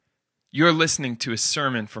You're listening to a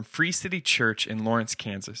sermon from Free City Church in Lawrence,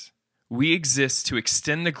 Kansas. We exist to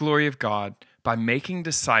extend the glory of God by making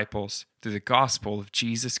disciples through the gospel of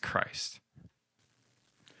Jesus Christ.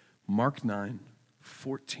 Mark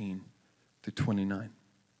 9:14 through 29.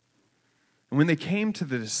 And when they came to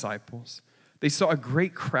the disciples, they saw a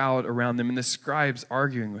great crowd around them and the scribes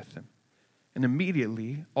arguing with them. And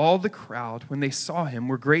immediately all the crowd, when they saw him,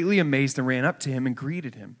 were greatly amazed and ran up to him and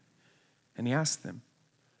greeted him. And he asked them,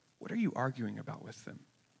 "What are you arguing about with them?"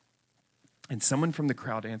 And someone from the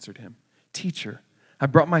crowd answered him, "Teacher, I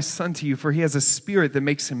brought my son to you, for he has a spirit that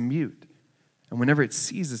makes him mute. And whenever it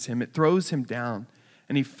seizes him, it throws him down,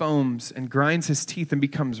 and he foams and grinds his teeth and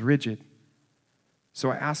becomes rigid.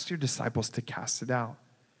 So I asked your disciples to cast it out,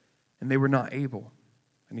 and they were not able."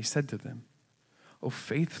 And he said to them, "O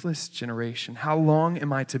faithless generation, how long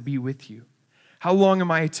am I to be with you? How long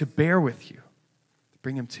am I to bear with you?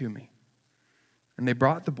 Bring him to me." And they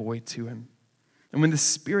brought the boy to him. And when the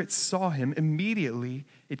spirit saw him, immediately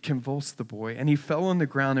it convulsed the boy, and he fell on the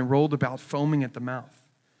ground and rolled about, foaming at the mouth.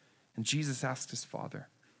 And Jesus asked his father,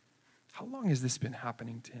 "How long has this been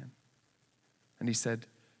happening to him?" And he said,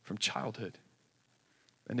 "From childhood.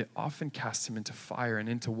 And it often casts him into fire and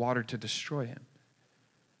into water to destroy him.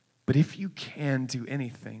 But if you can do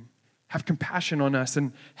anything, have compassion on us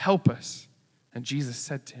and help us." And Jesus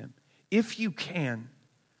said to him, "If you can,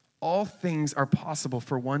 all things are possible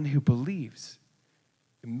for one who believes."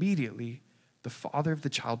 Immediately, the father of the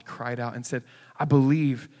child cried out and said, "I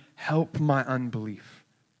believe, help my unbelief."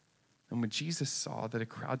 And when Jesus saw that a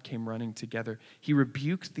crowd came running together, he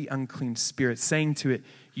rebuked the unclean spirit, saying to it,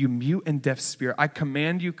 "You mute and deaf spirit, I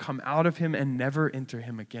command you, come out of him and never enter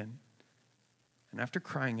him again." And after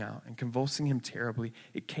crying out and convulsing him terribly,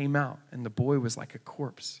 it came out, and the boy was like a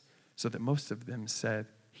corpse, so that most of them said,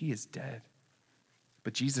 "He is dead."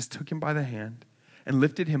 But Jesus took him by the hand and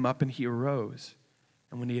lifted him up, and he arose.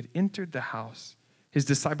 And when he had entered the house, his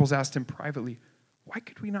disciples asked him privately, "Why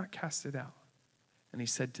could we not cast it out?" And he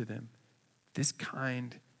said to them, "This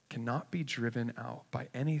kind cannot be driven out by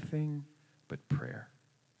anything but prayer."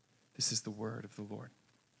 This is the word of the Lord.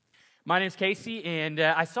 My name's Casey, and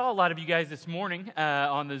I saw a lot of you guys this morning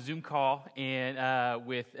on the Zoom call and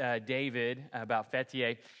with David about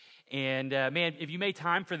Fetier. And man, if you made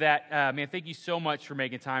time for that, man, thank you so much for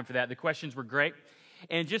making time for that. The questions were great.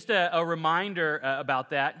 And just a reminder about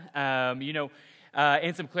that,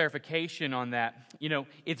 and some clarification on that.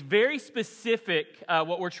 It's very specific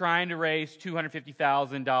what we're trying to raise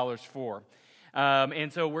 $250,000 for.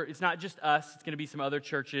 And so it's not just us, it's going to be some other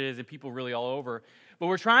churches and people really all over. But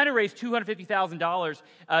we're trying to raise $250,000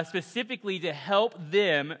 specifically to help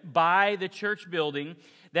them buy the church building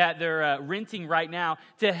that they're renting right now,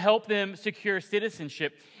 to help them secure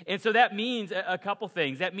citizenship. And so that means a couple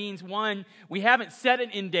things. That means, one, we haven't set an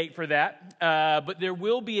end date for that, but there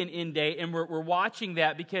will be an end date, and we're watching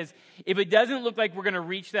that, because if it doesn't look like we're going to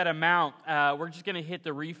reach that amount, we're just going to hit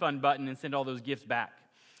the refund button and send all those gifts back.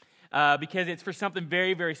 Because it's for something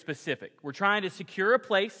very, very specific. We're trying to secure a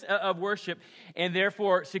place of worship, and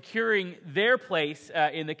therefore securing their place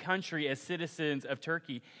in the country as citizens of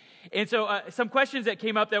Turkey. And so some questions that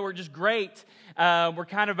came up that were just great were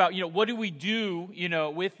kind of about, what do we do,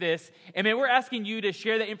 with this? And man, we're asking you to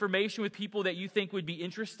share that information with people that you think would be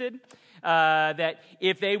interested. That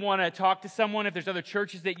if they want to talk to someone, if there's other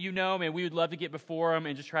churches that man, we would love to get before them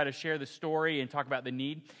and just try to share the story and talk about the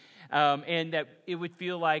need. And that it would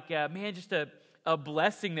feel like, just a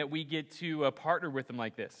blessing that we get to partner with them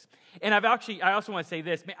like this. And I also want to say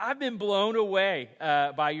this, I've been blown away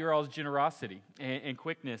by your all's generosity and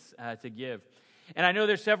quickness to give. And I know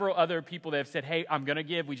there's several other people that have said, "Hey, I'm going to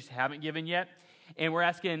give, we just haven't given yet." And we're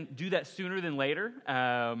asking, do that sooner than later,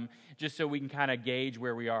 just so we can kind of gauge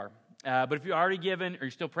where we are. But if you've already given, or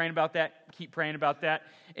you're still praying about that, keep praying about that,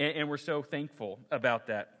 and we're so thankful about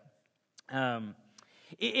that.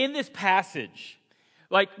 In this passage,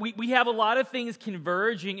 we have a lot of things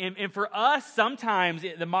converging, and for us, sometimes,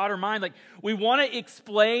 the modern mind, we want to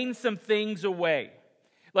explain some things away.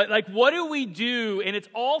 What do we do, and it's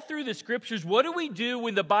all through the scriptures, what do we do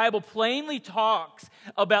when the Bible plainly talks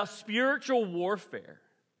about spiritual warfare?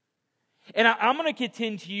 And I'm going to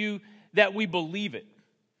contend to you that we believe it.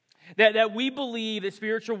 That we believe that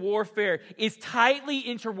spiritual warfare is tightly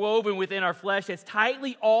interwoven within our flesh. It's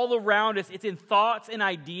tightly all around us. It's in thoughts and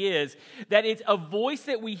ideas. That it's a voice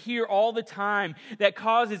that we hear all the time that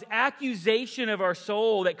causes accusation of our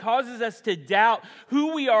soul, that causes us to doubt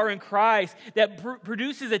who we are in Christ, that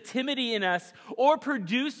produces a timidity in us, or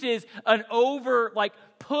produces an over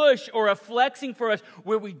push or a flexing for us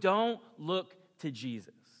where we don't look to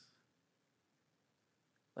Jesus.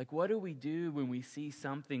 Like, what do we do when we see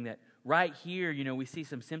something that right here, we see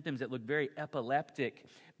some symptoms that look very epileptic,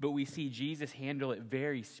 but we see Jesus handle it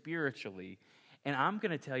very spiritually? And I'm going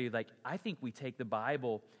to tell you, I think we take the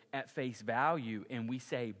Bible at face value and we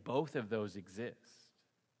say both of those exist.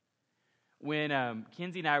 When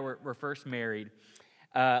Kinsey and I were first married,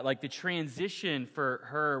 the transition for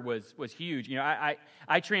her was huge. I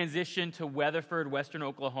transitioned to Weatherford, Western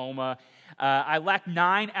Oklahoma. I lacked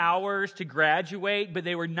 9 hours to graduate, but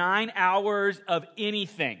they were 9 hours of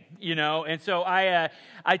anything, And so I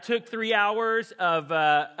took 3 hours of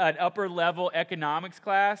an upper level economics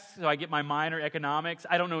class. So I get my minor economics.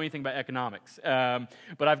 I don't know anything about economics,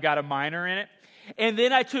 but I've got a minor in it. And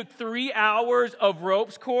then I took 3 hours of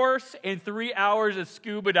ropes course and 3 hours of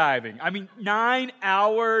scuba diving. 9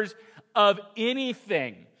 hours of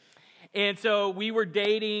anything. And so we were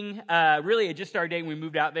dating, really it just started dating when we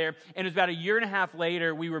moved out there. And it was about a year and a half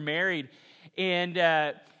later we were married. And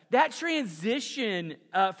that transition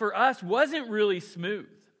for us wasn't really smooth.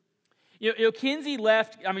 Kinsey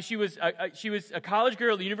left. She was a college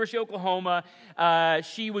girl at the University of Oklahoma.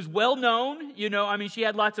 She was well known. She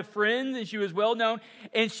had lots of friends, and she was well known.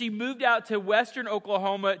 And she moved out to Western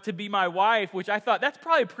Oklahoma to be my wife, which I thought that's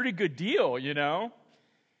probably a pretty good deal,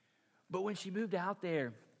 But when she moved out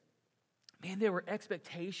there, man, there were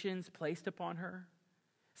expectations placed upon her.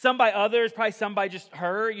 Some by others, probably some by just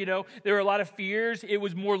her. There were a lot of fears. It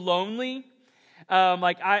was more lonely.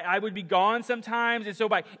 I would be gone sometimes, and so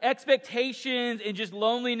by expectations and just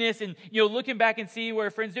loneliness and, looking back and see where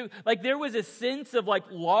friends do, there was a sense of,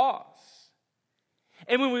 loss.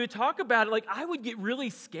 And when we would talk about it, I would get really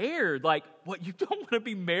scared, what, you don't want to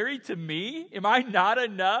be married to me? Am I not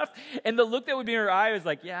enough? And the look that would be in her eye was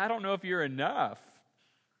yeah, I don't know if you're enough.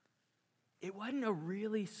 It wasn't a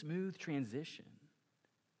really smooth transition.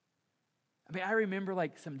 I remember,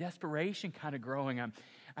 some desperation kind of growing.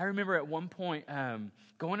 I remember at one point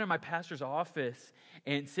going to my pastor's office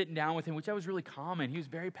and sitting down with him, which I was really common. He was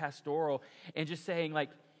very pastoral, and just saying,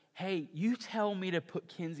 hey, you tell me to put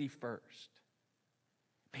Kinsey first.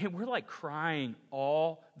 Man, we're crying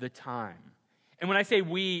all the time. And when I say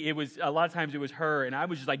we, it was a lot of times it was her, and I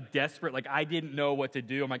was just desperate. I didn't know what to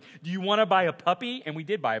do. I'm do you want to buy a puppy? And we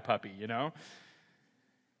did buy a puppy, I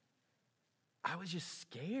was just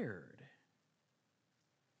scared.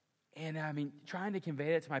 And trying to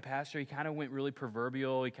convey that to my pastor, he kind of went really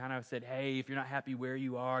proverbial. He kind of said, hey, if you're not happy where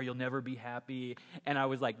you are, you'll never be happy. And I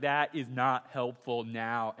was that is not helpful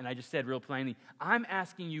now. And I just said real plainly, I'm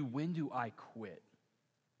asking you, when do I quit?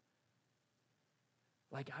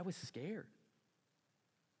 I was scared.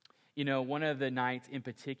 One of the nights in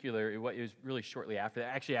particular, it was really shortly after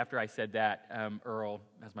that. Actually, after I said that, Earl,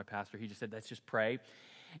 as my pastor, he just said, let's just pray.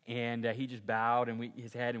 And he just bowed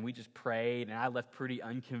his head, and we just prayed. And I left pretty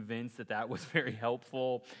unconvinced that was very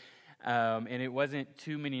helpful. And it wasn't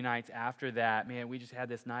too many nights after that. Man, we just had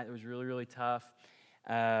this night that was really, really tough.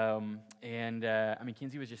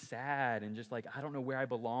 Kinsey was just sad and just I don't know where I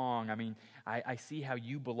belong. I see how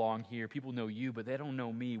you belong here. People know you, but they don't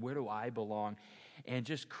know me. Where do I belong? And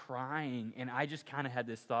just crying. And I just kind of had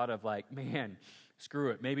this thought of man,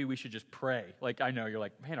 screw it. Maybe we should just pray. I know you're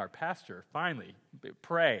man, our pastor, finally,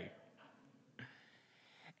 pray.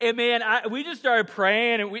 And man, we just started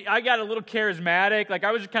praying, and I got a little charismatic.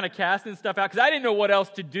 I was just kind of casting stuff out because I didn't know what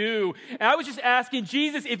else to do. And I was just asking,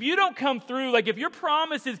 Jesus, if you don't come through, if your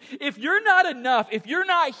promises, if you're not enough, if you're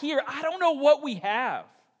not here, I don't know what we have.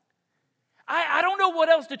 I don't know what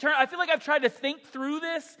else to turn. I feel I've tried to think through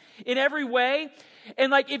this in every way.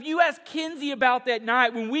 And if you ask Kinsey about that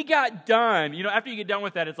night, when we got done, after you get done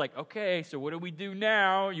with that, it's okay, so what do we do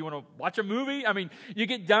now? You want to watch a movie? You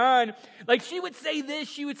get done. She would say this,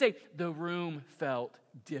 she would say, the room felt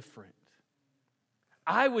different.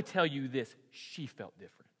 I would tell you this, she felt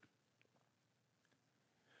different.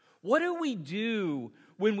 What do we do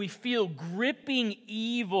when we feel gripping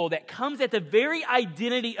evil that comes at the very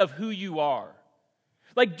identity of who you are?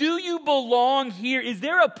 Do you belong here? Is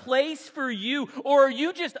there a place for you? Or are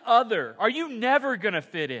you just other? Are you never going to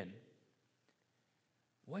fit in?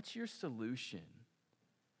 What's your solution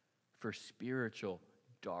for spiritual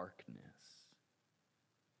darkness?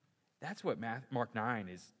 That's what Mark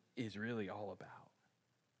 9 is really all about.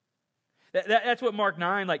 That's what Mark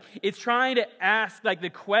 9, it's trying to ask, the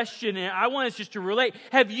question, and I want us just to relate.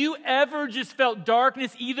 Have you ever just felt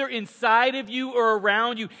darkness either inside of you or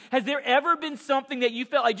around you? Has there ever been something that you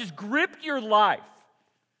felt just gripped your life?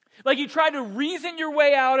 You tried to reason your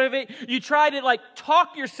way out of it. You tried to,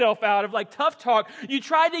 talk yourself out of, tough talk. You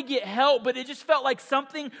tried to get help, but it just felt like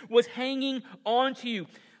something was hanging on to you.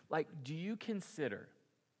 Do you consider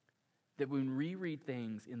that when we read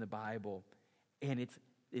things in the Bible, and it's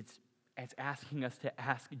it's asking us to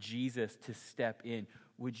ask Jesus to step in.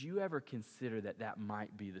 Would you ever consider that that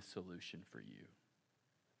might be the solution for you?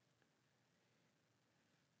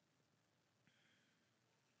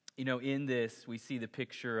 You know, in this, we see the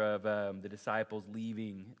picture of the disciples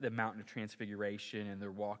leaving the Mountain of Transfiguration, and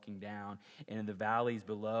they're walking down. And in the valleys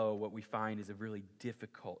below, what we find is a really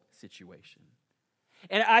difficult situation.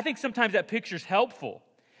 And I think sometimes that picture's helpful.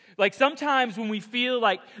 Like sometimes when we feel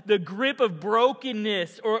like the grip of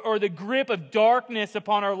brokenness or the grip of darkness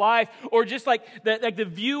upon our life, or just like the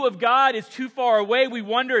view of God is too far away, we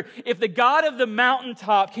wonder if the God of the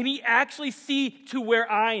mountaintop, can he actually see to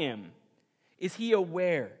where I am? Is he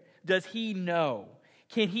aware? Does he know?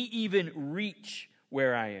 Can he even reach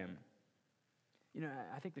where I am? You know,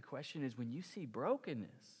 I think the question is, when you see brokenness,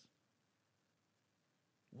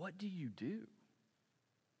 what do you do?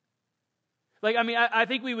 Like, I mean, I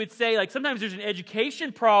think we would say, like, sometimes there's an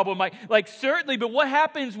education problem, like certainly, but what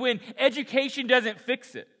happens when education doesn't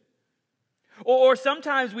fix it? Or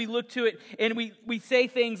sometimes we look to it and we say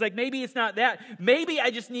things like, maybe it's not that. Maybe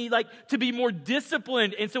I just need, like, to be more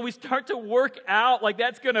disciplined. And so we start to work out like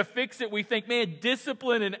that's going to fix it. We think, man,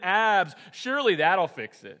 discipline and abs, surely that'll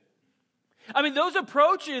fix it. I mean, those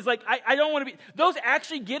approaches, like, I don't want to be, those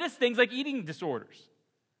actually get us things like eating disorders.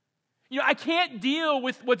 You know, I can't deal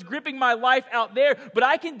with what's gripping my life out there, but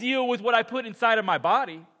I can deal with what I put inside of my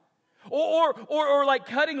body. Or like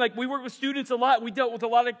cutting, like we work with students a lot. We dealt with a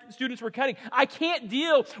lot of students who were cutting. I can't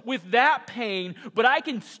deal with that pain, but I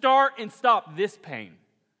can start and stop this pain.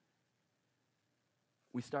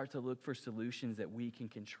 We start to look for solutions that we can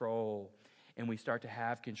control, and we start to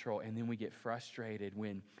have control, and then we get frustrated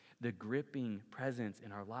when the gripping presence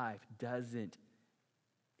in our life doesn't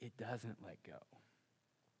let go.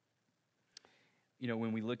 You know,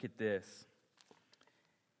 when we look at this,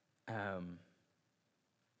 I'm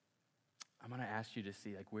going to ask you to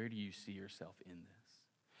see, like, where do you see yourself in this?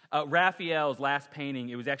 Raphael's last painting,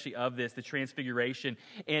 it was actually of this, the Transfiguration.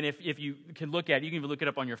 And if you can look at it, you can even look it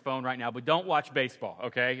up on your phone right now, but don't watch baseball,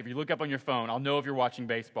 okay? If you look up on your phone, I'll know if you're watching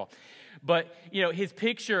baseball. But, you know, his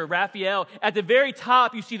picture, Raphael, at the very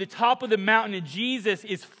top, you see the top of the mountain, and Jesus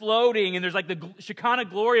is floating, and there's like the Shekinah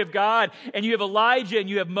glory of God, and you have Elijah, and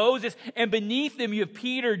you have Moses, and beneath them you have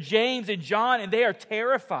Peter, James, and John, and they are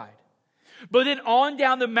terrified. But then on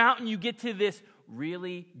down the mountain, you get to this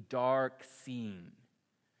really dark scene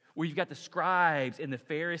where you've got the scribes and the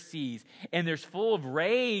Pharisees, and they're full of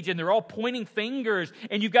rage, and they're all pointing fingers,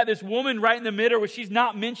 and you've got this woman right in the middle where she's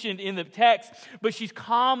not mentioned in the text, but she's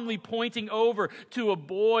calmly pointing over to a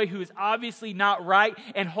boy who is obviously not right,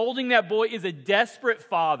 and holding that boy is a desperate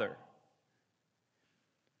father.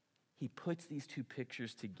 He puts these two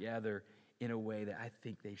pictures together in a way that I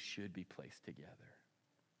think they should be placed together.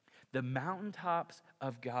 The mountaintops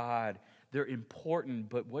of God, they're important,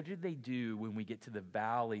 but what do they do when we get to the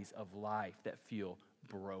valleys of life that feel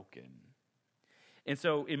broken? And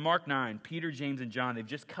so in Mark 9, Peter, James, and John, they've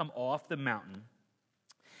just come off the mountain.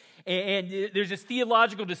 And there's this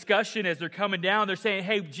theological discussion as they're coming down. They're saying,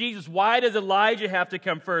 hey, Jesus, why does Elijah have to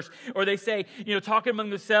come first? Or they say, you know, talking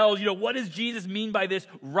among themselves, you know, what does Jesus mean by this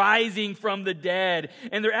rising from the dead?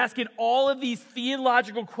 And they're asking all of these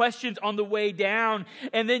theological questions on the way down.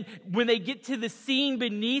 And then when they get to the scene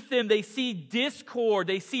beneath them, they see discord,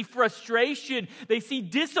 they see frustration, they see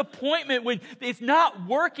disappointment when it's not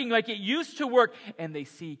working like it used to work, and they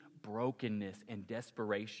see brokenness and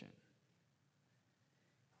desperation.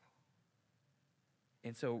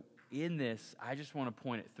 And so in this, I just want to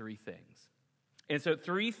point at three things. And so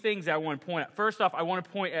three things I want to point at. First off, I want to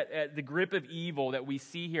point at the grip of evil that we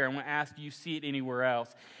see here. I want to ask, do you see it anywhere else?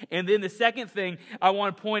 And then the second thing, I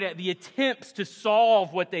want to point at the attempts to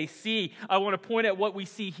solve what they see. I want to point at what we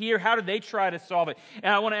see here. How do they try to solve it?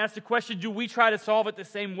 And I want to ask the question, do we try to solve it the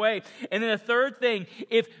same way? And then the third thing,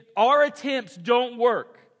 if our attempts don't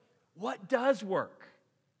work, what does work?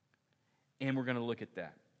 And we're going to look at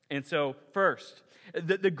that. And so first,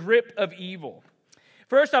 the grip of evil.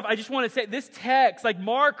 First off, I just want to say this text, like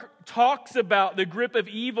Mark talks about the grip of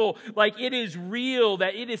evil like it is real,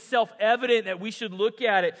 that it is self-evident, that we should look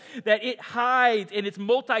at it, that it hides and it's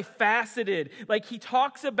multifaceted. Like he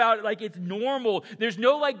talks about it like it's normal. There's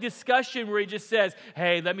no like discussion where he just says,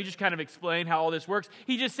 hey, let me just kind of explain how all this works.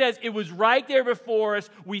 He just says it was right there before us.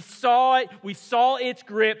 We saw it. We saw its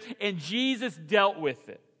grip, and Jesus dealt with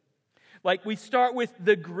it. Like we start with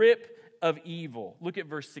the grip of evil. Look at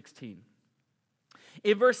verse 16.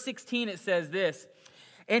 In verse 16 it says this,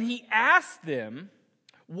 and he asked them,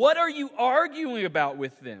 what are you arguing about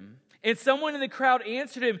with them? And someone in the crowd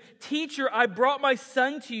answered him, "Teacher, I brought my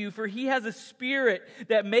son to you, for he has a spirit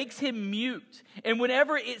that makes him mute. And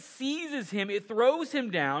whenever it seizes him, it throws him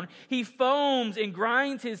down. He foams and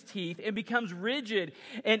grinds his teeth and becomes rigid.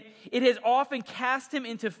 And it has often cast him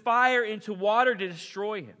into fire, into water to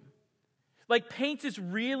destroy him." Like, paints this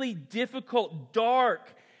really difficult,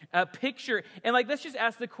 dark picture. And like, let's just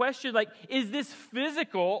ask the question, like, is this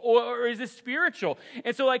physical or is this spiritual?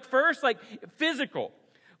 And so like, first, like, physical.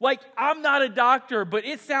 Like, I'm not a doctor, but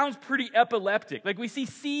it sounds pretty epileptic. Like, we see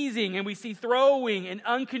seizing and we see throwing and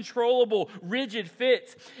uncontrollable, rigid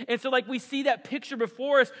fits. And so, like, we see that picture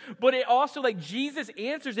before us, but it also, like, Jesus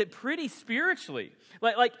answers it pretty spiritually.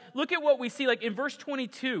 Like, look at what we see. Like, in verse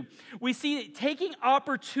 22, we see it taking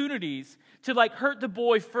opportunities to, like, hurt the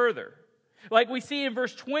boy further. Like we see in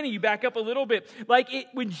verse 20, you back up a little bit,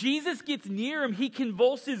 when Jesus gets near him, he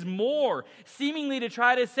convulses more, seemingly to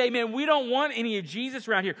try to say, man, we don't want any of Jesus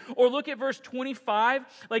around here. Or look at verse 25,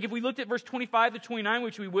 like if we looked at verse 25 to 29,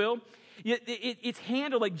 which we will, it's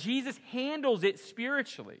handled, like Jesus handles it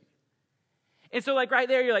spiritually. And so like right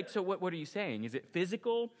there, you're like, so what are you saying? Is it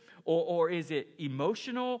physical or is it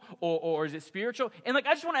emotional or is it spiritual? And like,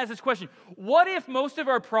 I just want to ask this question. What if most of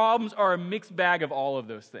our problems are a mixed bag of all of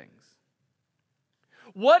those things?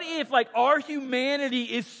 What if, like, our humanity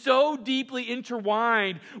is so deeply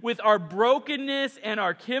intertwined with our brokenness and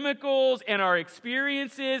our chemicals and our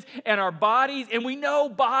experiences and our bodies, and we know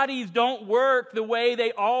bodies don't work the way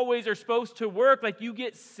they always are supposed to work, like you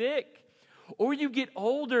get sick, or you get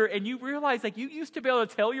older and you realize, like, you used to be able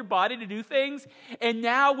to tell your body to do things, and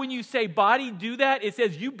now when you say, body, do that, it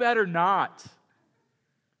says, you better not.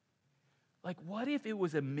 Like, what if it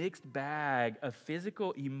was a mixed bag of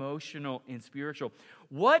physical, emotional, and spiritual?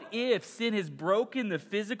 What if sin has broken the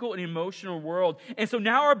physical and emotional world, and so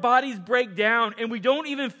now our bodies break down, and we don't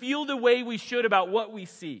even feel the way we should about what we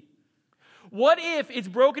see? What if it's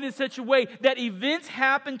broken in such a way that events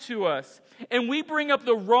happen to us, and we bring up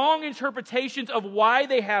the wrong interpretations of why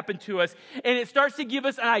they happen to us, and it starts to give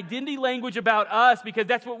us an identity language about us because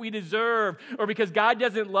that's what we deserve, or because God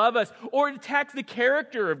doesn't love us, or it attacks the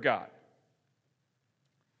character of God?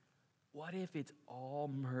 What if it's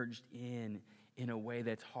all merged in a way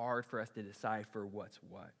that's hard for us to decipher what's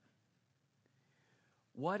what?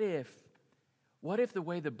 What if the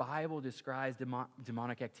way the Bible describes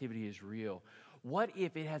demonic activity is real? What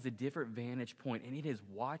if it has a different vantage point and it has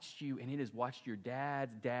watched you and it has watched your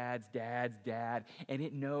dad's dad, and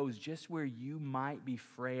it knows just where you might be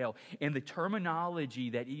frail? And the terminology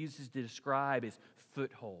that it uses to describe is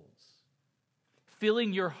footholds,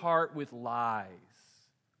 filling your heart with lies,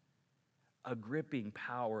 a gripping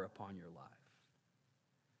power upon your life.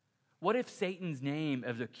 What if Satan's name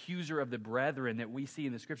as accuser of the brethren that we see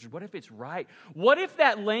in the scriptures, what if it's right? What if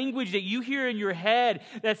that language that you hear in your head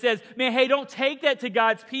that says, man, hey, don't take that to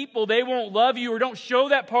God's people, they won't love you, or don't show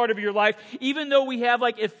that part of your life, even though we have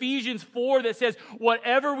like Ephesians 4 that says,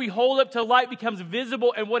 whatever we hold up to light becomes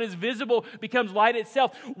visible, and what is visible becomes light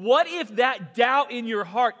itself. What if that doubt in your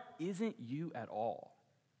heart isn't you at all?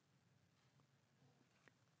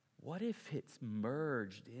 What if it's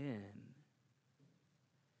merged in?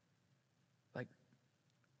 Like,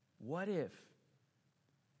 what if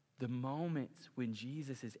the moments when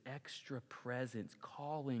Jesus is extra presence,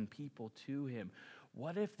 calling people to him,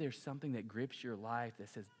 what if there's something that grips your life that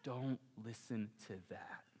says, don't listen to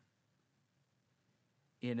that?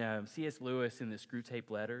 In C.S. Lewis in the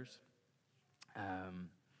Screwtape Letters,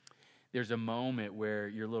 there's a moment where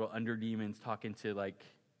your little underdemon's talking to like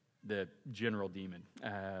the general demon.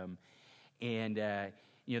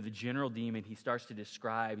 The general demon, he starts to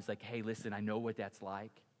describe, he's like, hey, listen, I know what that's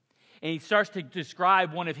like. And he starts to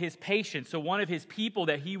describe one of his patients, so one of his people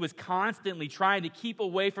that he was constantly trying to keep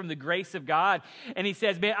away from the grace of God. And he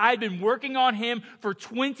says, man, I'd been working on him for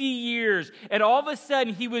 20 years. And all of a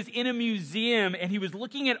sudden, he was in a museum, and he was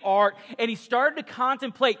looking at art, and he started to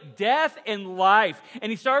contemplate death and life. And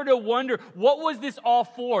he started to wonder, what was this all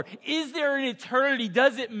for? Is there an eternity?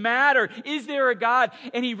 Does it matter? Is there a God?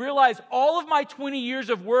 And he realized all of my 20 years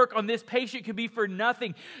of work on this patient could be for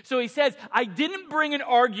nothing. So he says, I didn't bring an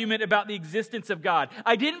argument about the existence of God.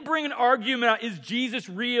 I didn't bring an argument about, is Jesus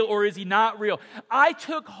real or is he not real? I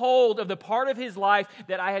took hold of the part of his life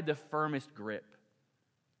that I had the firmest grip.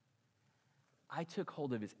 I took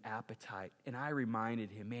hold of his appetite, and I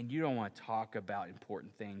reminded him, man, you don't want to talk about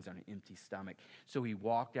important things on an empty stomach. So he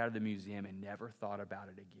walked out of the museum and never thought about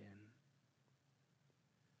it again.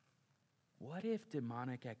 What if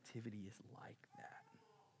demonic activity is like that?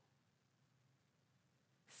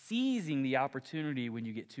 Seizing the opportunity when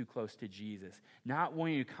you get too close to Jesus, not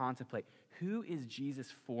wanting to contemplate, who is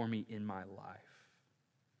Jesus for me in my life?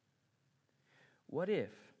 What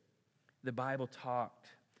if the Bible talked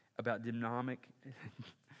about demonic,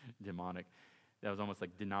 that was almost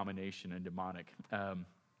like denomination and demonic.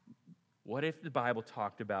 What if the Bible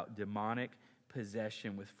talked about demonic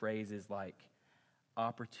possession with phrases like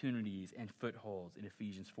opportunities and footholds in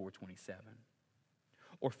Ephesians 4:27?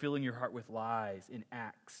 Or filling your heart with lies in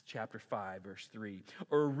Acts chapter 5, verse 3.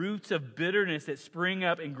 Or roots of bitterness that spring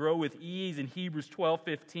up and grow with ease in Hebrews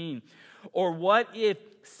 12:15. Or what if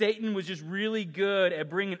Satan was just really good at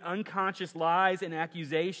bringing unconscious lies and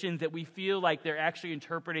accusations that we feel like they're actually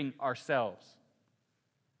interpreting ourselves?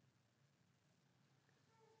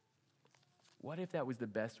 What if that was the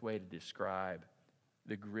best way to describe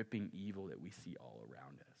the gripping evil that we see all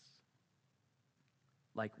around us?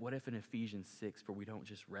 Like, what if in Ephesians 6, for we don't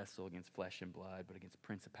just wrestle against flesh and blood, but against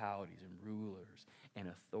principalities and rulers and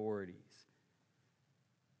authorities?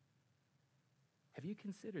 Have you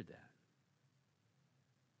considered that?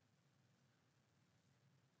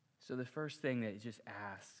 So the first thing that it just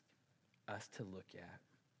asks us to look at,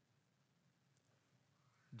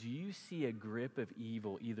 do you see a grip of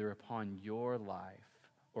evil either upon your life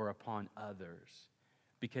or upon others?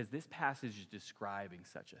 Because this passage is describing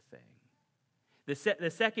such a thing. The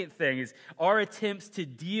second thing is our attempts to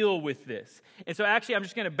deal with this. And so actually I'm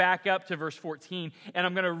just going to back up to verse 14 and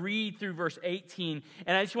I'm going to read through verse 18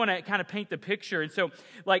 and I just want to kind of paint the picture. And so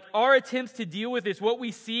like our attempts to deal with this, what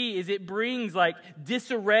we see is it brings like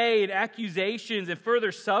disarray and accusations and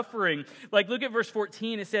further suffering. Like look at verse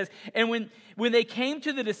 14, it says, and when they came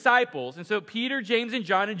to the disciples, and so Peter, James, and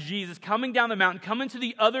John and Jesus coming down the mountain, coming to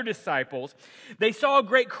the other disciples, they saw a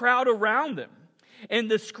great crowd around them.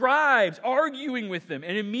 And the scribes arguing with them.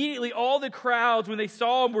 And immediately all the crowds, when they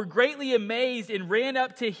saw him, were greatly amazed and ran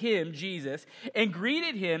up to him, Jesus, and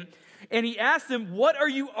greeted him. And he asked them, what are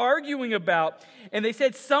you arguing about? And they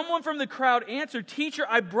said, someone from the crowd answered, Teacher,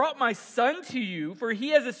 I brought my son to you, for he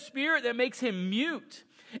has a spirit that makes him mute.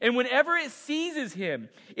 And whenever it seizes him,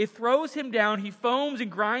 it throws him down. He foams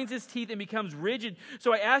and grinds his teeth and becomes rigid.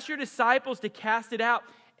 So I asked your disciples to cast it out,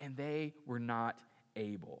 and they were not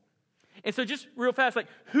able. And so just real fast, like,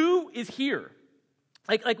 who is here?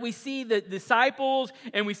 Like we see the disciples,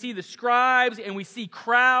 and we see the scribes, and we see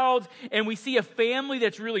crowds, and we see a family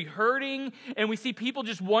that's really hurting, and we see people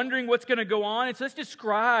just wondering what's going to go on. And so let's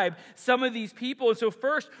describe some of these people. And so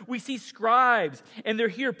first, we see scribes, and they're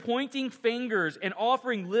here pointing fingers and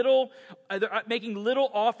offering they're making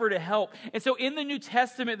little offer to help. And so in the New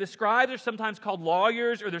Testament, the scribes are sometimes called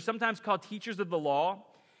lawyers, or they're sometimes called teachers of the law.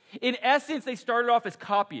 In essence, they started off as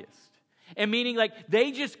copyists. And meaning like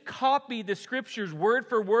they just copied the scriptures word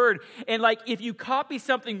for word. And like if you copy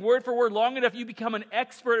something word for word long enough, you become an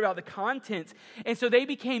expert about the contents. And so they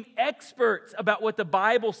became experts about what the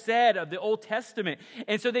Bible said of the Old Testament.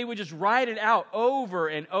 And so they would just write it out over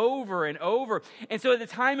and over and over. And so at the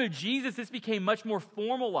time of Jesus, this became much more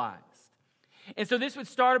formalized. And so this would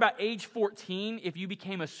start about age 14. If you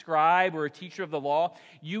became a scribe or a teacher of the law,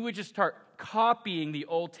 you would just start copying the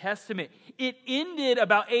Old Testament. It ended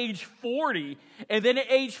about age 40. And then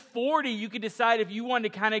at age 40, you could decide if you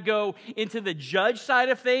wanted to kind of go into the judge side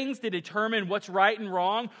of things to determine what's right and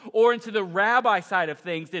wrong, or into the rabbi side of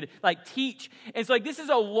things to like teach. And so like this is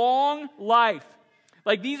a long life.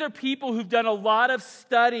 Like these are people who've done a lot of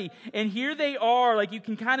study. And here they are, like you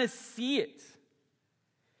can kind of see it.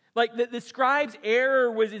 Like the scribes'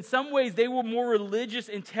 error was in some ways they were more religious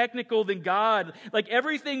and technical than God. Like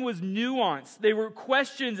everything was nuanced. They were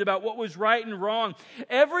questions about what was right and wrong.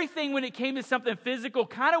 Everything when it came to something physical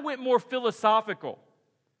kind of went more philosophical.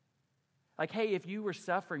 Like, hey, if you were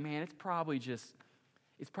suffering, man, it's probably just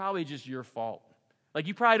your fault. Like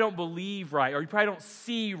you probably don't believe right, or you probably don't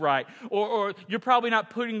see right, or you're probably not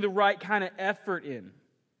putting the right kind of effort in.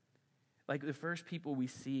 Like the first people we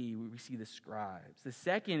see the scribes. The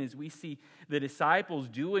second is we see the disciples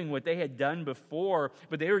doing what they had done before,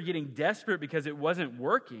 but they were getting desperate because it wasn't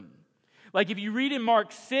working. Like if you read in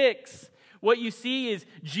Mark 6, what you see is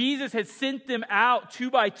Jesus had sent them out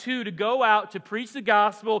 2 by 2 to go out to preach the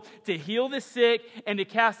gospel, to heal the sick, and to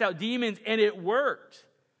cast out demons, and it worked.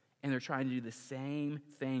 And they're trying to do the same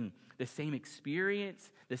thing, the same experience,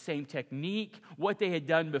 the same technique, what they had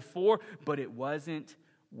done before, but it wasn't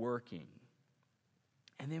working.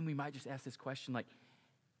 And then we might just ask this question, like,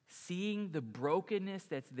 seeing the brokenness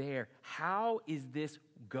that's there, how is this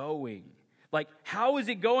going? Like, how is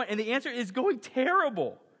it going? And the answer is going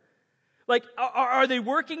terrible. Like, are they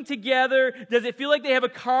working together? Does it feel like they have a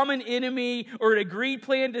common enemy or an agreed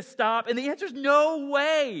plan to stop? And the answer is no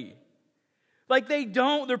way. Like they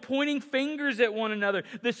don't. They're pointing fingers at one another.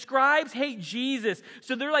 The scribes hate Jesus.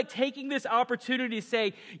 So they're like taking this opportunity to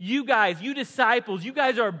say, you guys, you disciples, you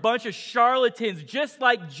guys are a bunch of charlatans just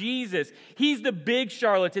like Jesus. He's the big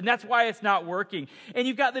charlatan. That's why it's not working. And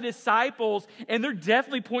you've got the disciples, and they're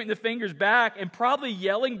definitely pointing the fingers back and probably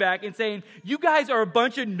yelling back and saying, you guys are a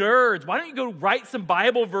bunch of nerds. Why don't you go write some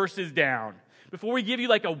Bible verses down before we give you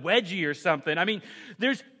like a wedgie or something? I mean,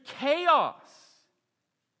 there's chaos.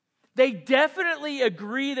 They definitely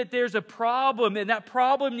agree that there's a problem and that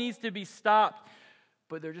problem needs to be stopped.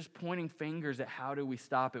 But they're just pointing fingers at how do we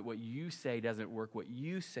stop it? What you say doesn't work. What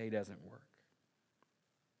you say doesn't work.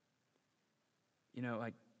 You know,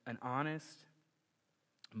 like an honest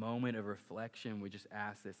moment of reflection, we just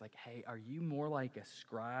ask this, like, hey, are you more like a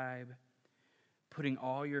scribe, putting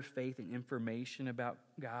all your faith in information about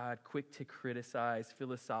God, quick to criticize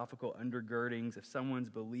philosophical undergirdings of someone's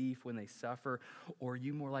belief when they suffer? Or are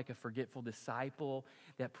you more like a forgetful disciple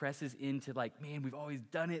that presses into like, man, we've always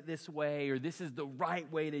done it this way, or this is the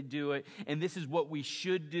right way to do it, and this is what we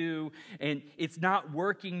should do, and it's not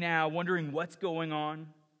working now, wondering what's going on?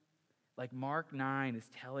 Like Mark 9 is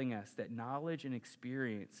telling us that knowledge and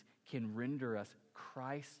experience can render us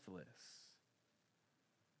Christless.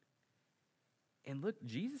 And look,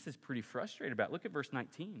 Jesus is pretty frustrated about it. Look at verse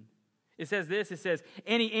 19. It says this, it says,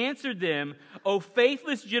 and he answered them, O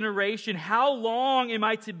faithless generation, how long am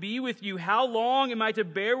I to be with you? How long am I to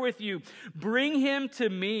bear with you? Bring him to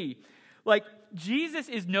me. Like, Jesus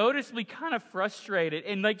is noticeably kind of frustrated.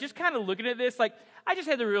 And like, just kind of looking at this, like, I just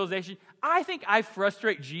had the realization, I think I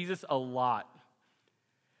frustrate Jesus a lot.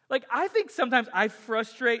 Like, I think sometimes I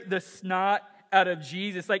frustrate the snot out of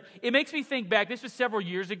Jesus. Like, it makes me think back. This was several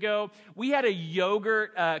years ago. We had a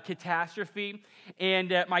yogurt catastrophe,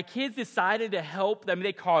 and my kids decided to help. I mean,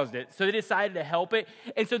 they caused it, so they decided to help it.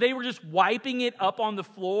 And so they were just wiping it up on the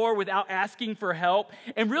floor without asking for help.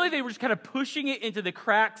 And really, they were just kind of pushing it into the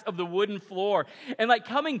cracks of the wooden floor. And like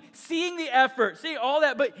seeing the effort, seeing all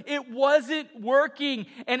that, but it wasn't working.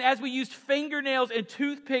 And as we used fingernails and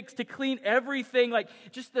toothpicks to clean everything, like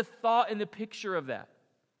just the thought and the picture of that.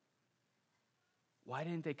 Why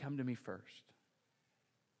didn't they come to me first?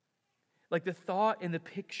 Like the thought and the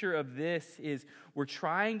picture of this is we're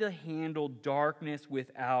trying to handle darkness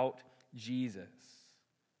without Jesus.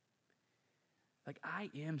 Like I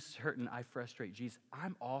am certain I frustrate Jesus.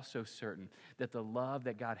 I'm also certain that the love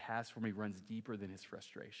that God has for me runs deeper than his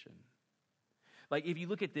frustration. Like if you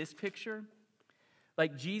look at this picture,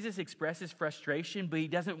 like Jesus expresses frustration, but he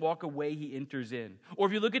doesn't walk away, he enters in. Or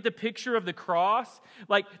if you look at the picture of the cross,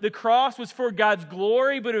 like the cross was for God's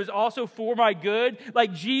glory, but it was also for my good.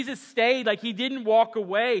 Like Jesus stayed, like he didn't walk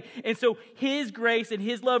away. And so his grace and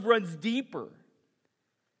his love runs deeper.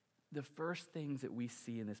 The first things that we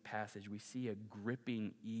see in this passage, we see a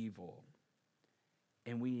gripping evil.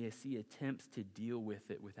 And we see attempts to deal with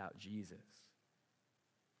it without Jesus.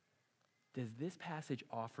 Does this passage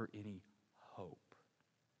offer any hope?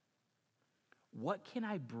 What can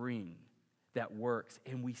I bring that works?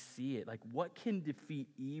 And we see it. Like, what can defeat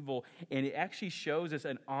evil? And it actually shows us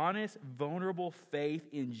an honest, vulnerable faith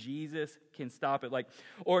in Jesus can stop it. Like,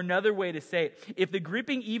 or another way to say it, if the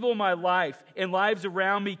gripping evil in my life and lives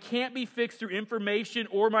around me can't be fixed through information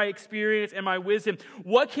or my experience and my wisdom,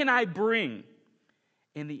 what can I bring?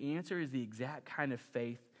 And the answer is the exact kind of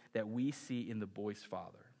faith that we see in the boy's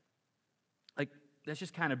father. Like, let's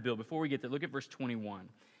just kind of build. Before we get there, look at verse 21.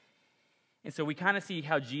 And so we kind of see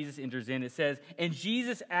how Jesus enters in. It says, and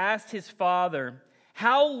Jesus asked his father,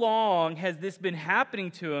 how long has this been happening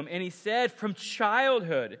to him? And he said, from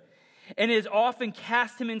childhood. And it has often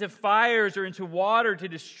cast him into fires or into water to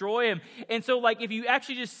destroy him. And so, like, if you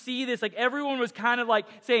actually just see this, like, everyone was kind of like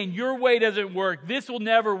saying, your way doesn't work. This will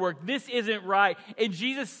never work. This isn't right. And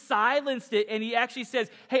Jesus silenced it, and he actually says,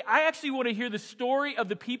 hey, I actually want to hear the story of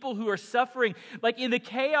the people who are suffering. Like, in the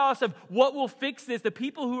chaos of what will fix this, the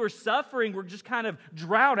people who are suffering were just kind of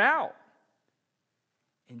drowned out.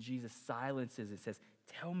 And Jesus silences it, says,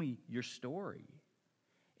 tell me your story.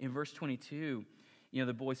 In verse 22,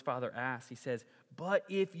 the boy's father asks, he says, but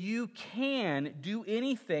if you can do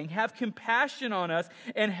anything, have compassion on us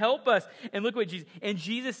and help us. And look what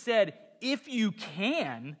Jesus said, if you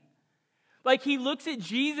can. Like he looks at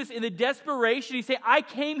Jesus in the desperation. He says, I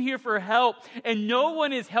came here for help and no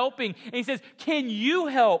one is helping. And he says, can you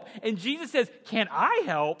help? And Jesus says, can I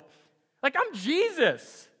help? Like I'm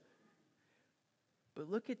Jesus. But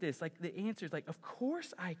look at this, like the answer is like, of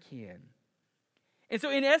course I can. And so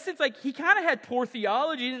in essence, like he kind of had poor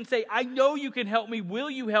theology. He didn't say, I know you can help me. Will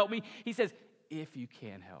you help me? He says, if you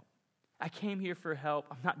can help. I came here for help.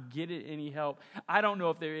 I'm not getting any help. I don't know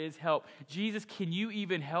if there is help. Jesus, can you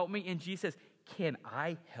even help me? And Jesus says, can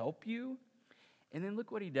I help you? And then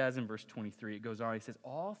look what he does in verse 23. It goes on. He says,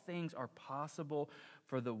 all things are possible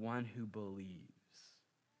for the one who believes.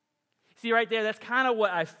 See, right there, that's kind of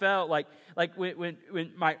what I felt like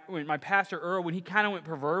when my pastor Earl, when he kind of went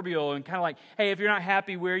proverbial and kind of like, hey, if you're not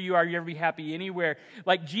happy where you are, you ever be happy anywhere.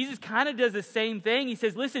 Like Jesus kind of does the same thing. He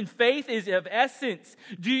says, listen, faith is of essence.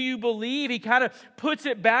 Do you believe? He kind of puts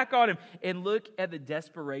it back on him. And look at the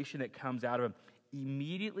desperation that comes out of him.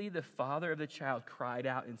 Immediately, the father of the child cried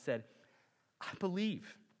out and said, I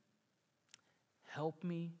believe. Help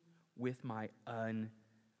me with my unbelief.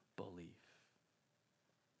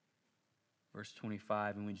 Verse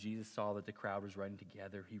 25, and when Jesus saw that the crowd was running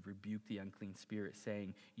together, he rebuked the unclean spirit,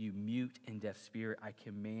 saying, you mute and deaf spirit, I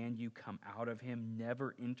command you, come out of him,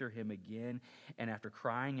 never enter him again. And after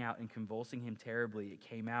crying out and convulsing him terribly, it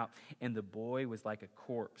came out, and the boy was like a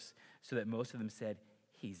corpse, so that most of them said,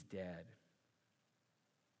 he's dead.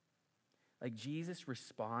 Like Jesus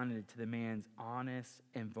responded to the man's honest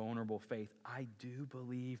and vulnerable faith. I do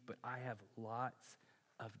believe, but I have lots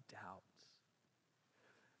of doubts.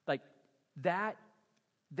 Like, that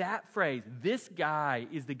phrase, this guy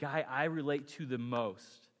is the guy I relate to the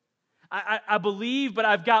most. I believe, but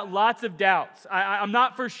I've got lots of doubts. I'm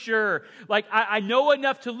not for sure. Like, I know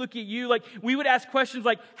enough to look at you. Like, we would ask questions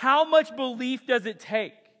like, how much belief does it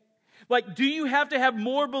take? Like, do you have to have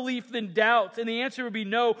more belief than doubts? And the answer would be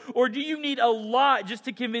no. Or do you need a lot just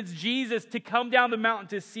to convince Jesus to come down the mountain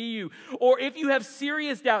to see you? Or if you have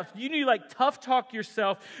serious doubts, do you need to like tough talk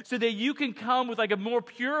yourself so that you can come with like a more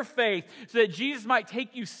pure faith so that Jesus might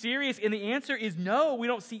take you serious? And the answer is no, we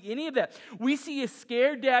don't see any of that. We see a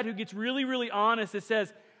scared dad who gets really, really honest that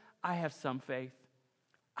says, I have some faith.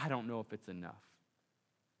 I don't know if it's enough.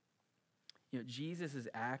 You know, Jesus'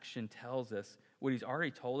 action tells us what he's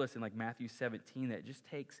already told us in like Matthew 17, that it just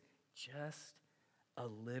takes just a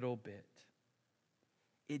little bit.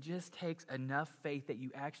 It just takes enough faith that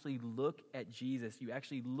you actually look at Jesus. You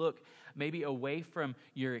actually look maybe away from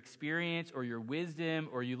your experience or your wisdom,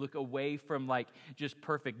 or you look away from like just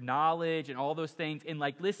perfect knowledge and all those things. And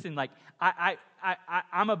like, listen, like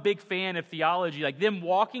I'm a big fan of theology. Like them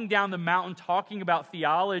walking down the mountain talking about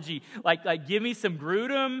theology. Like give me some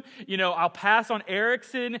Grudem. You know, I'll pass on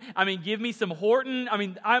Erickson. I mean, give me some Horton. I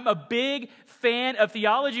mean, I'm a big fan of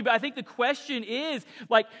theology. But I think the question is,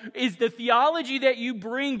 like, is the theology that you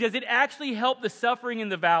bring, does it actually help the suffering in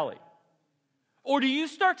the valley? Or do you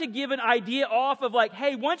start to give an idea off of like,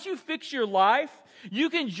 hey, once you fix your life, you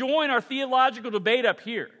can join our theological debate up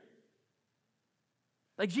here?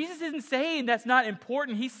 Like Jesus isn't saying that's not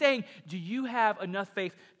important. He's saying, do you have enough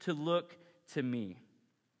faith to look to me?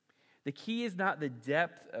 The key is not the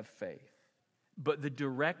depth of faith, but the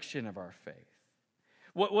direction of our faith.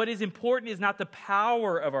 What is important is not the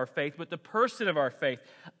power of our faith, but the person of our faith.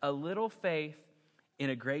 A little faith in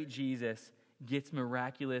a great Jesus gets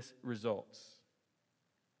miraculous results.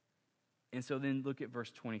 And so then look at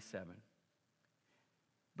verse 27.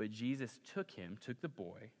 But Jesus took the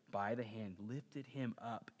boy by the hand, lifted him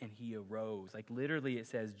up, and he arose. Like literally it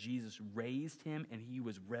says Jesus raised him and he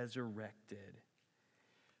was resurrected.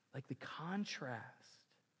 Like the contrast.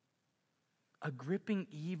 A gripping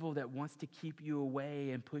evil that wants to keep you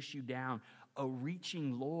away and push you down. A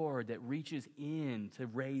reaching Lord that reaches in to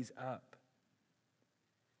raise up.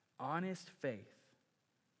 Honest faith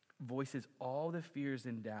voices all the fears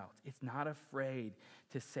and doubts. It's not afraid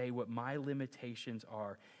to say what my limitations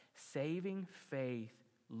are. Saving faith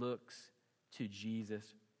looks to Jesus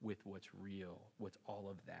with what's real, what's all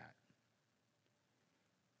of that.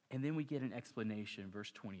 And then we get an explanation,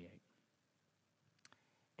 verse 28.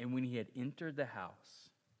 And when he had entered the house,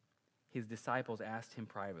 his disciples asked him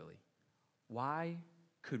privately, why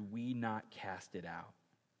could we not cast it out?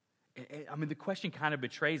 I mean, the question kind of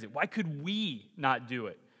betrays it. Why could we not do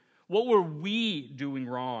it? What were we doing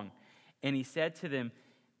wrong? And he said to them,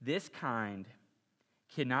 this kind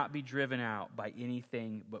cannot be driven out by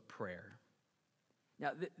anything but prayer.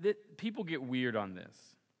 Now, people get weird on this.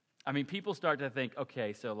 I mean, people start to think,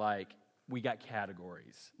 okay, so like, we got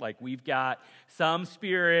categories. Like we've got some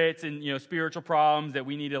spirits and, you know, spiritual problems that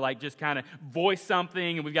we need to like just kind of voice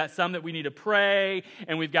something. And we've got some that we need to pray.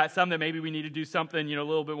 And we've got some that maybe we need to do something, you know, a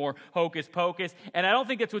little bit more hocus pocus. And I don't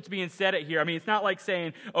think that's what's being said at here. I mean, it's not like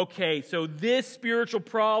saying, okay, so this spiritual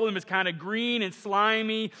problem is kind of green and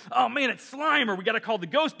slimy. Oh man, it's Slimer. We got to call the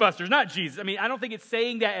Ghostbusters, not Jesus. I mean, I don't think it's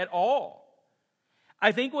saying that at all.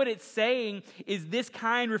 I think what it's saying is this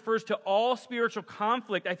kind refers to all spiritual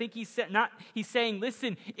conflict. I think he's saying,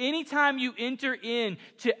 listen, anytime you enter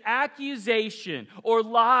into accusation or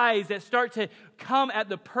lies that start to come at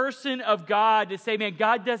the person of God to say, man,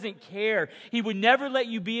 God doesn't care. He would never let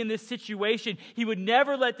you be in this situation. He would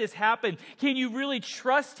never let this happen. Can you really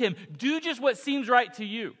trust him? Do just what seems right to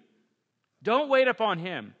you. Don't wait upon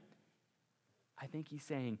him. I think he's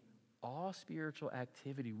saying, all spiritual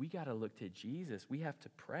activity, we got to look to Jesus. We have to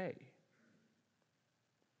pray.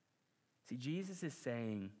 See, Jesus is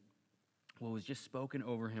saying what was just spoken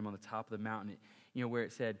over him on the top of the mountain, where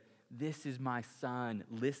it said, this is my son,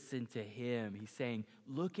 listen to him. He's saying,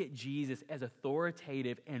 look at Jesus as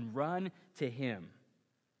authoritative and run to him.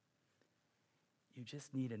 You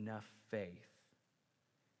just need enough faith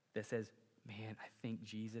that says, man, I think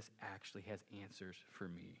Jesus actually has answers for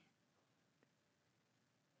me.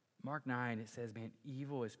 Mark 9, it says, man,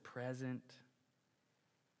 evil is present.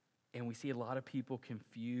 And we see a lot of people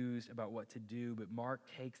confused about what to do, but Mark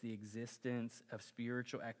takes the existence of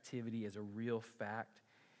spiritual activity as a real fact.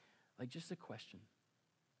 Like, just a question.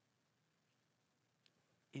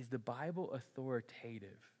 Is the Bible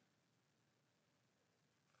authoritative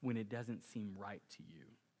when it doesn't seem right to you?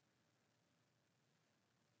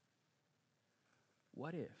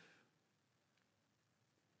 What if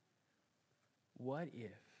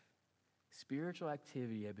spiritual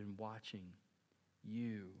activity had been watching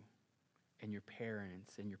you and your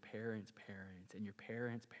parents and your parents' parents and your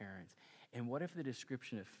parents' parents? And what if the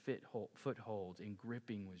description of footholds and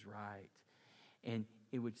gripping was right? And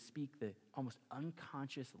it would speak the almost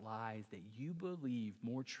unconscious lies that you believe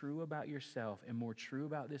more true about yourself and more true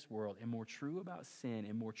about this world and more true about sin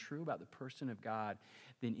and more true about the person of God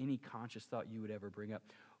than any conscious thought you would ever bring up.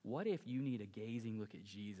 What if you need a gazing look at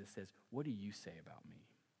Jesus says, what do you say about me?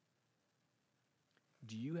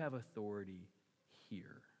 Do you have authority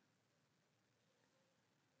here?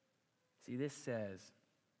 See, this says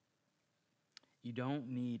you don't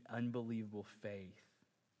need unbelievable faith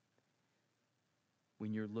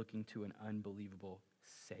when you're looking to an unbelievable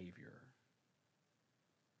Savior.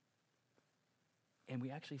 And we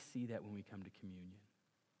actually see that when we come to communion.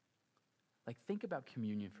 Like, think about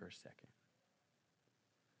communion for a second.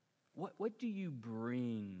 What do you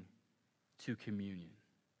bring to communion?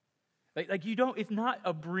 Like you don't, it's not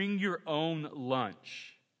a bring your own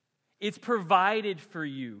lunch. It's provided for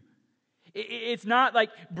you. It's not like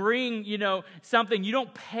bring, something you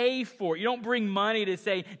don't pay for. You don't bring money to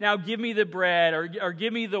say, now give me the bread or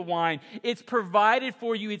give me the wine. It's provided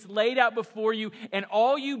for you. It's laid out before you. And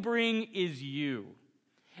all you bring is you.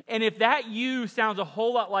 And if that you sounds a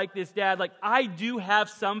whole lot like this, Dad, like I do have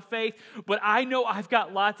some faith, but I know I've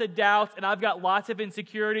got lots of doubts and I've got lots of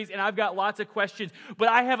insecurities and I've got lots of questions. But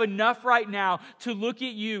I have enough right now to look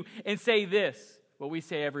at you and say this, what we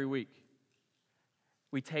say every week.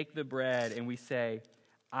 We take the bread and we say,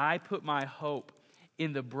 I put my hope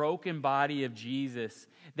in the broken body of Jesus,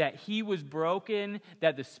 that he was broken,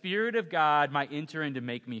 that the Spirit of God might enter in to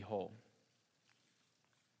make me whole.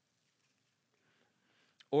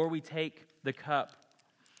 Or we take the cup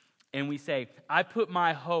and we say, I put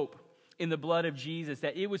my hope in the blood of Jesus,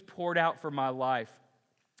 that it was poured out for my life,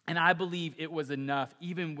 and I believe it was enough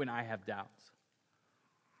even when I have doubts.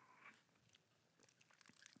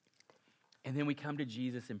 And then we come to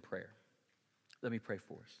Jesus in prayer. Let me pray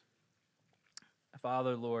for us.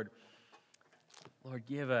 Father, Lord,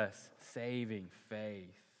 give us saving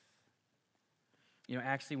faith.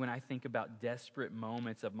 Actually, when I think about desperate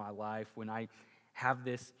moments of my life, when I have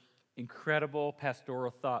this incredible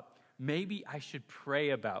pastoral thought, maybe I should pray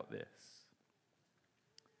about this.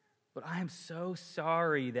 But I am so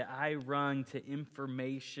sorry that I run to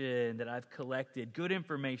information that I've collected, good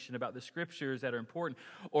information about the scriptures that are important,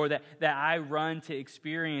 or that I run to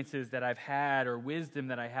experiences that I've had or wisdom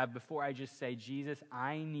that I have before I just say, Jesus,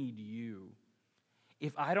 I need you.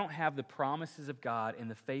 If I don't have the promises of God and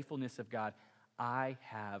the faithfulness of God, I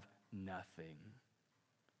have nothing.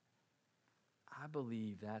 I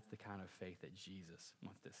believe that's the kind of faith that Jesus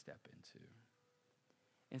wants to step into.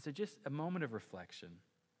 And so just a moment of reflection.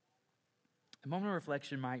 A moment of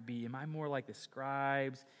reflection might be, am I more like the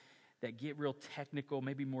scribes that get real technical,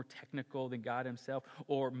 maybe more technical than God himself?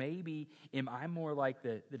 Or maybe am I more like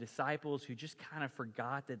the disciples who just kind of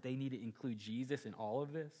forgot that they need to include Jesus in all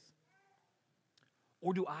of this?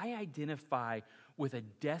 Or do I identify with a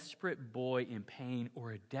desperate boy in pain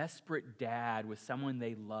or a desperate dad with someone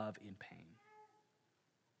they love in pain?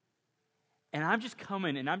 And I'm just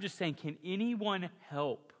coming and I'm just saying, can anyone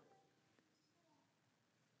help?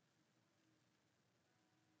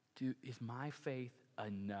 Is my faith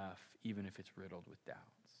enough, even if it's riddled with doubts?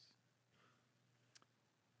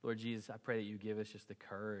 Lord Jesus, I pray that you give us just the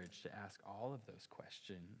courage to ask all of those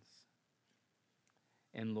questions.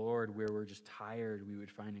 And Lord, where we're just tired, we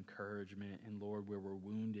would find encouragement. And Lord, where we're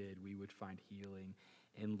wounded, we would find healing.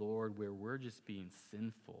 And Lord, where we're just being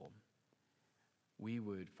sinful, we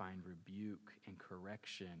would find rebuke and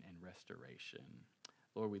correction and restoration.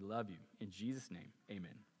 Lord, we love you. In Jesus' name,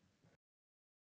 amen.